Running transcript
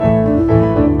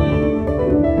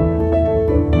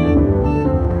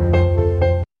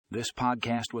This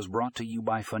podcast was brought to you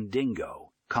by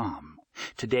Fundingo.com.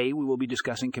 Today we will be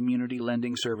discussing community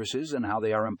lending services and how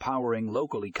they are empowering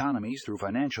local economies through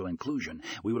financial inclusion.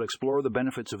 We will explore the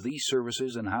benefits of these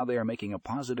services and how they are making a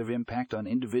positive impact on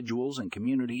individuals and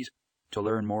communities. To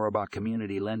learn more about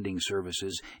community lending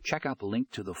services, check out the link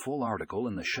to the full article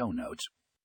in the show notes.